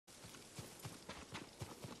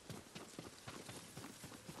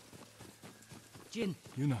Jin.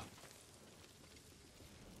 Yuna.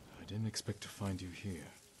 I didn't expect to find you here.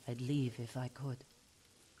 I'd leave if I could.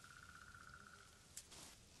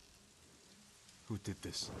 Who did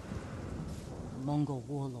this? The Mongol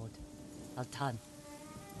warlord, Altan.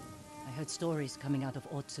 I heard stories coming out of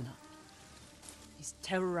Otsuna. He's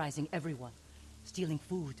terrorizing everyone, stealing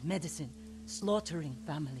food, medicine, slaughtering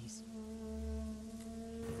families.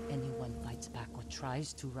 If anyone fights back or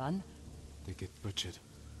tries to run, They get butchered.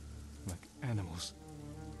 Like animals.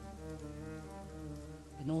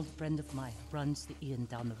 an old friend of mine runs the inn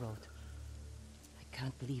down the road. I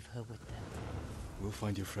can't leave her with them. We'll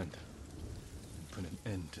find your friend. And put an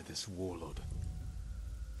end to this warlord.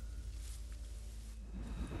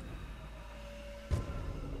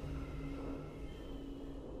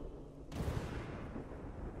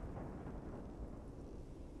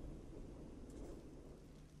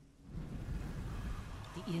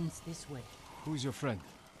 The inn's this way. Who's your friend?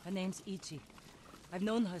 Her name's Ichi. I've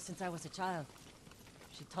known her since I was a child.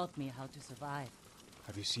 She taught me how to survive.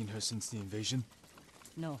 Have you seen her since the invasion?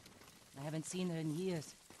 No, I haven't seen her in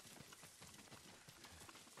years.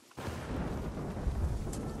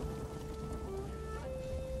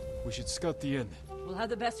 We should scout the inn. We'll have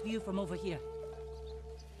the best view from over here.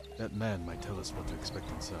 That man might tell us what to expect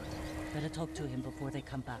inside. Better talk to him before they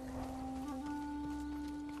come back.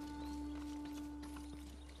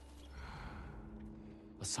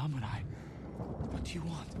 A samurai? What do you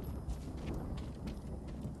want?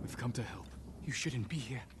 We've come to help. You shouldn't be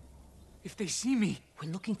here. If they see me...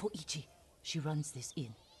 We're looking for Ichi. She runs this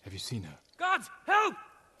inn. Have you seen her? Gods, help!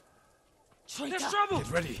 Traitor! There's trouble!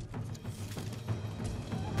 Get ready!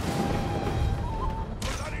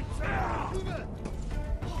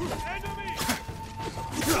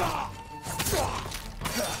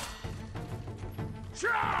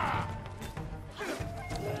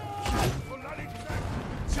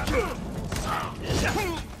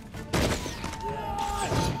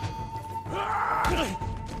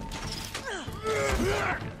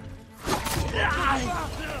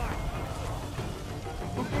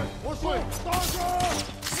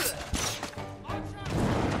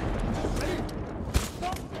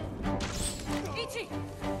 Ichi!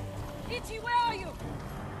 Ichi, where are you?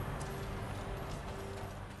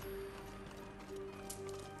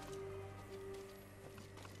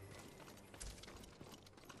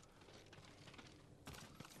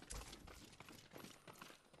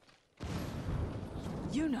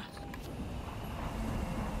 Yuna!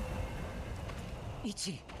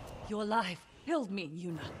 Ichi, you're alive. Killed me,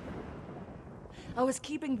 Yuna. I was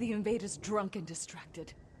keeping the invaders drunk and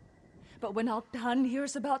distracted. But when Altan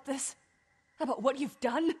hears about this, about what you've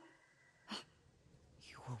done,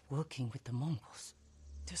 You were working with the Mongols.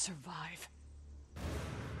 to survive.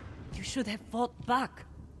 You should have fought back.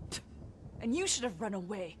 And you should have run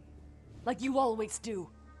away, like you always do.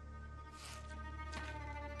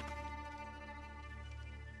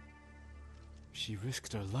 She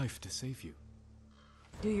risked her life to save you.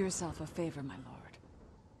 Do yourself a favor, my lord.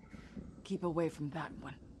 Keep away from that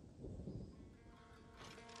one.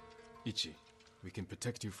 Ichi, we can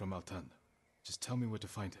protect you from Altan. Just tell me where to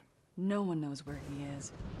find him. No one knows where he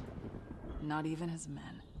is. Not even his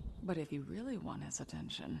men. But if you really want his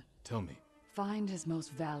attention, Tell me. find his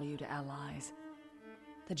most valued allies.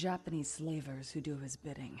 The Japanese slavers who do his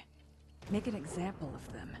bidding. Make an example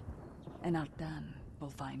of them. And Altan will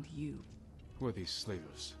find you. Who are these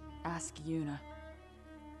slavers? Ask Yuna.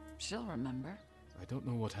 She'll remember. I don't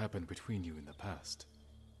know what happened between you in the past.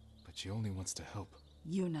 But she only wants to help.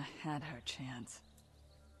 Yuna had her chance.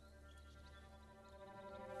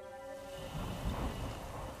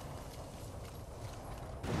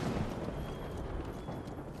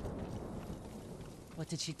 What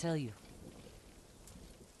did she tell you?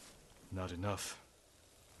 Not enough.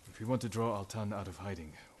 If we want to draw Altan out of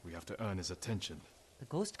hiding, we have to earn his attention. The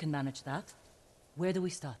ghost can manage that. Where do we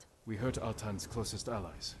start? We hurt Altan's closest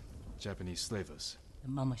allies, Japanese slavers. The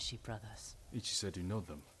Mamashi brothers. Ichi said you know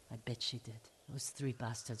them. I bet she did. Those three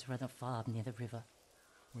bastards run a farm near the river.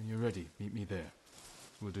 When you're ready, meet me there.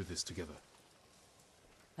 We'll do this together.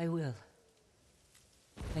 I will.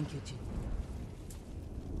 Thank you, Jin.